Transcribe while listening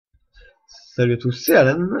Salut à tous, c'est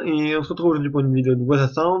Alan, et on se retrouve aujourd'hui pour une vidéo de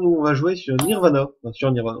Wazasound où on va jouer sur Nirvana, enfin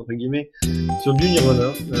sur Nirvana entre guillemets, sur du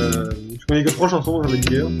Nirvana. Je connais que 3 chansons, j'ai envie de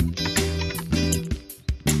dire.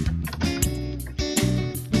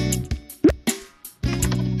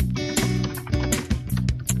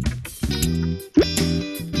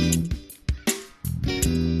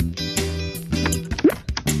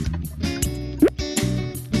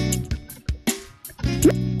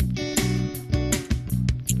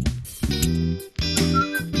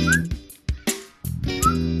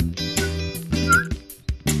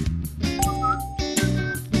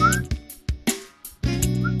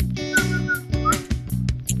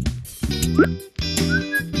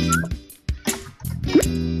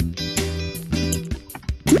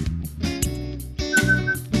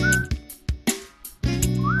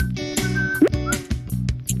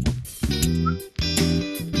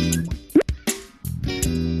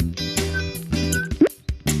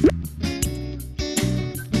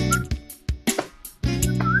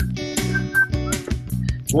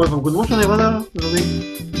 Bon, il y a beaucoup de monde sur Nirvana là, aujourd'hui.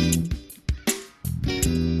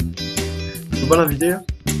 Faut pas l'inviter là?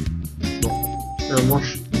 Non. On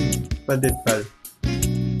mange pas des pales.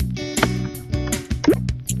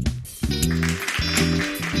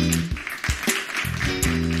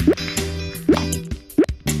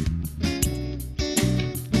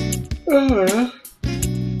 Ah voilà.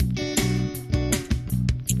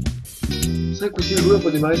 5 ou 6 joueurs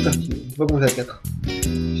pour démarrer cette partie. On va commencer à 4.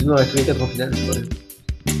 Sinon on reste les 4 en finale, c'est pas vrai.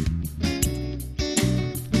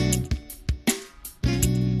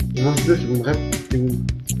 Mange 2 si vous ne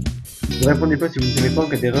répondez pas, si vous ne savez pas en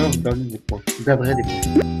cas d'erreur, vous perdez des points. Vous perdrez des points.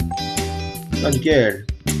 Ah nickel.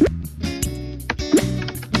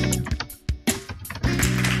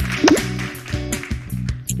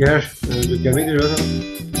 Quel âge de calmer déjà ça?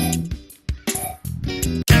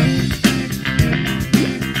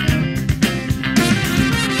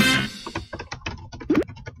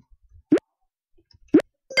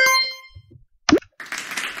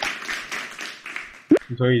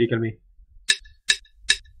 Toi, il est calmé.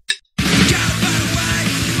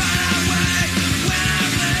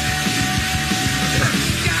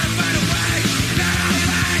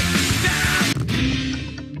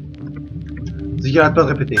 C'est qu'il arrête pas de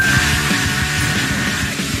répéter.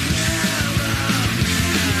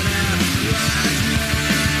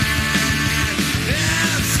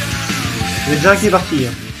 Il y a déjà un qui est parti.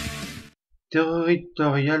 Hein.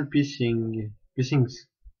 Territorial Pissings.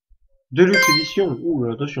 Deluxe édition.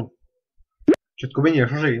 Ouh, attention. Kurt Cobain, il a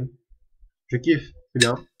changé. Hein. Je kiffe. C'est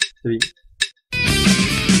bien. C'est bien.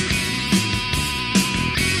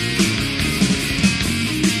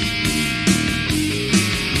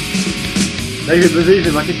 Là, il est buzzé, il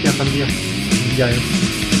fait marquer ce qu'il est en train de dire. Il dit rien.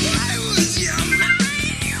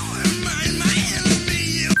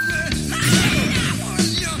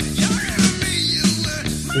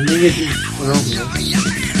 C'est négatif. Oh non, c'est bon.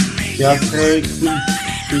 C'est après Queen.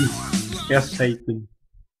 Queen.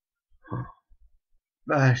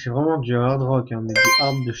 Bah, c'est vraiment du hard rock, hein, mais du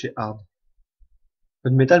hard de chez hard. Pas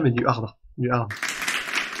de métal, mais du hard. Du hard.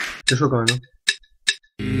 C'est chaud quand même, hein.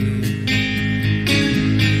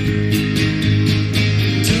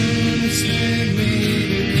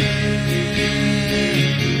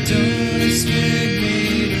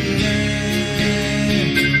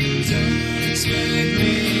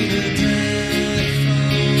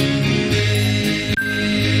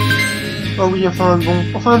 Oh oui, enfin un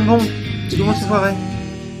bon. C'est comment c'est foiré?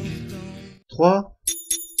 3.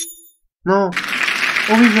 Non.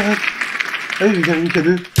 Oh oui, j'arrête. Ah oui, j'ai gagné qu'à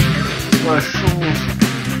 2. Oh la chance.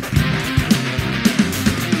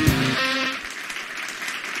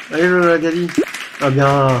 Allez, la Gali. Ah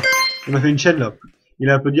bien. On a fait une chaîne là. Il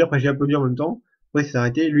a applaudi, après j'ai applaudi en même temps. Après il s'est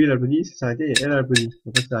arrêté, lui il a applaudi, il s'est arrêté, et elle a applaudi.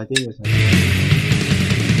 Après il s'est arrêté, il a s'arrêté.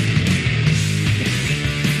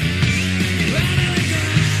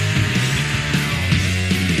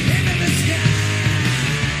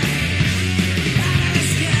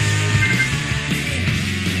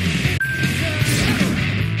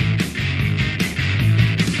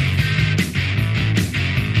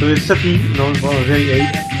 Sapi, non, very 8.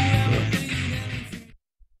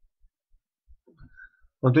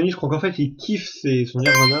 Anthony, je crois qu'en fait, il kiffe son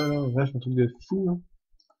Nirvana, là. Ouais, c'est un truc de fou, hein.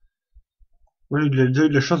 Moi, il a déjà eu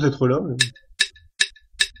de la chance d'être là.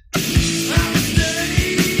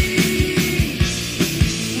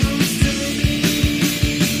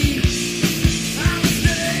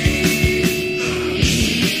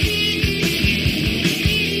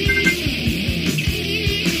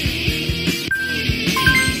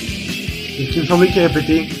 Il me semblait qu'il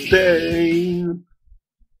répétait Pain.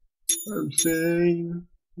 I'm saying.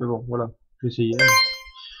 Mais bon, voilà. J'ai essayé.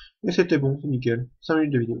 Et c'était bon, c'est nickel. 5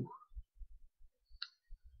 minutes de vidéo.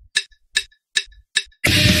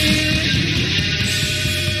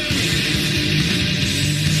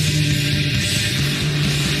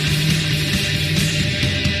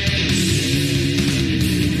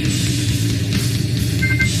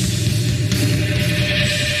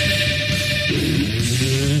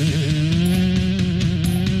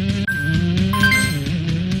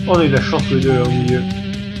 On a eu de la chance tous les deux là au milieu.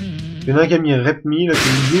 Il y en a un qui a mis un rep me, là c'est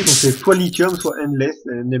une donc c'est soit lithium, soit endless,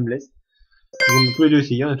 nameless. Donc on a tous les deux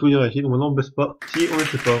essayé, on a tous les deux réussi, donc maintenant on buzz pas. Si on ne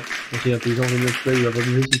sait pas. Donc c'est intelligent de notre play, il va pas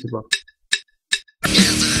buzzer s'il sait pas.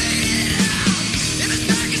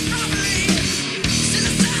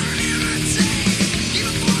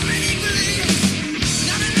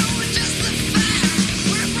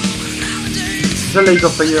 C'est ça le Light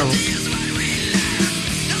of Fire. Hein.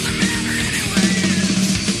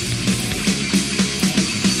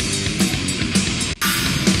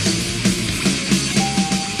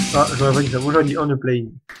 Ah, j'aurais pas dit ça. Moi j'aurais dit on a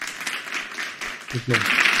plane. Bien,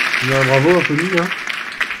 bravo, Anthony, hein.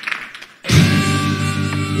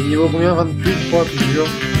 Et niveau combien? 28, je crois, toujours.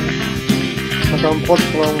 143,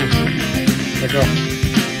 91. D'accord.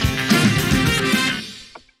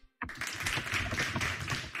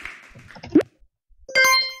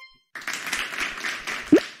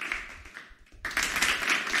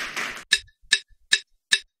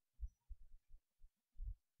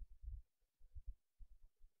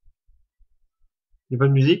 Y'a pas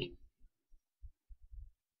de musique?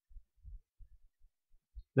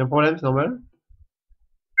 Y'a un problème, c'est normal?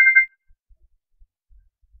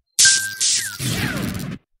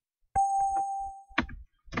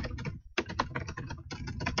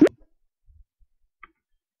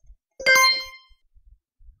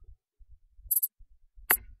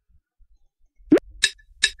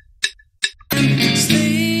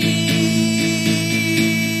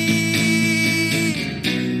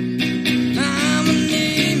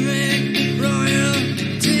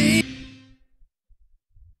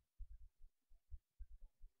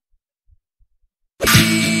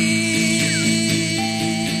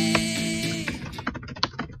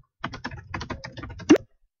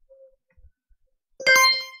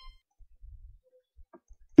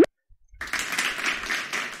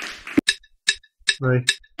 Ouais.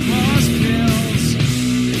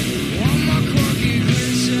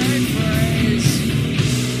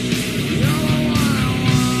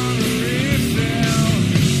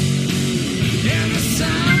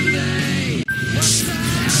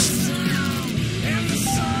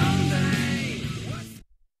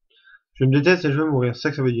 Je me déteste et je veux mourir, c'est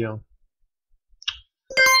ça que ça veut dire.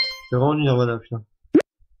 C'est vraiment du Nirvana, putain.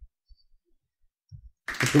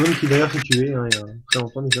 C'est le même qui d'ailleurs s'est tué, hein, il y a très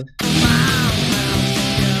longtemps déjà.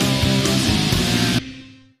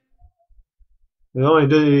 Et non, les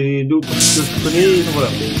deux autres que je connais, ils sont voilà.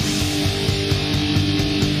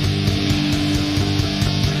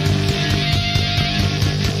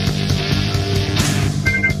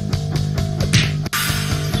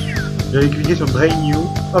 J'avais cliqué sur Drain You.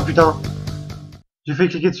 Oh putain! J'ai fait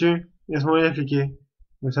cliquer dessus. Et à ce moment-là, il a cliqué.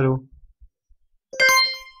 Le salaud.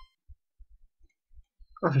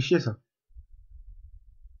 Oh, fait chier ça.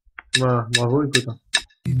 Voilà, bravo, écoute. Hein.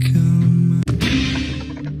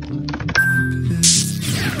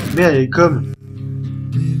 Mais elle est comme.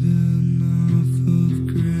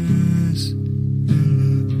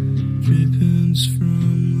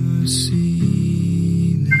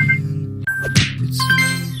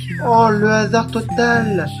 Oh, le hasard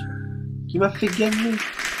total qui m'a fait gagner.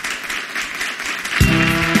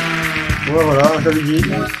 Ouais, voilà, j'avais dit.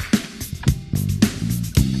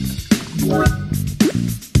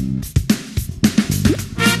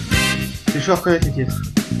 C'est chaud à reconnaître les titres.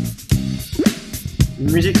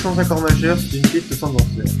 Une musique sans accord majeur, c'est une piste sans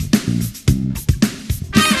danseur.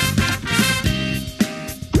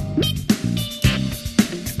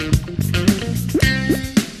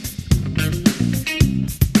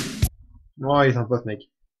 Oh, il est sympa ce mec.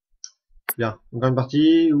 Bien. Donc une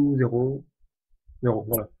partie ou 0. 0,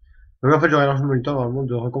 voilà. Donc en fait j'aurais largement eu le temps normalement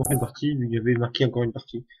de recommencer une partie, vu qu'il y avait marqué encore une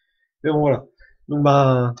partie. Mais bon voilà. Donc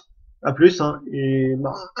bah à plus hein, et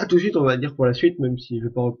bah à tout de suite on va dire pour la suite, même si je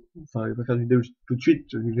vais pas enfin je vais pas faire de vidéo tout de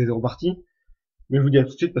suite vu que les 0 parties. Mais je vous dis à tout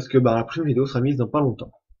de suite parce que bah la prochaine vidéo sera mise dans pas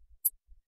longtemps.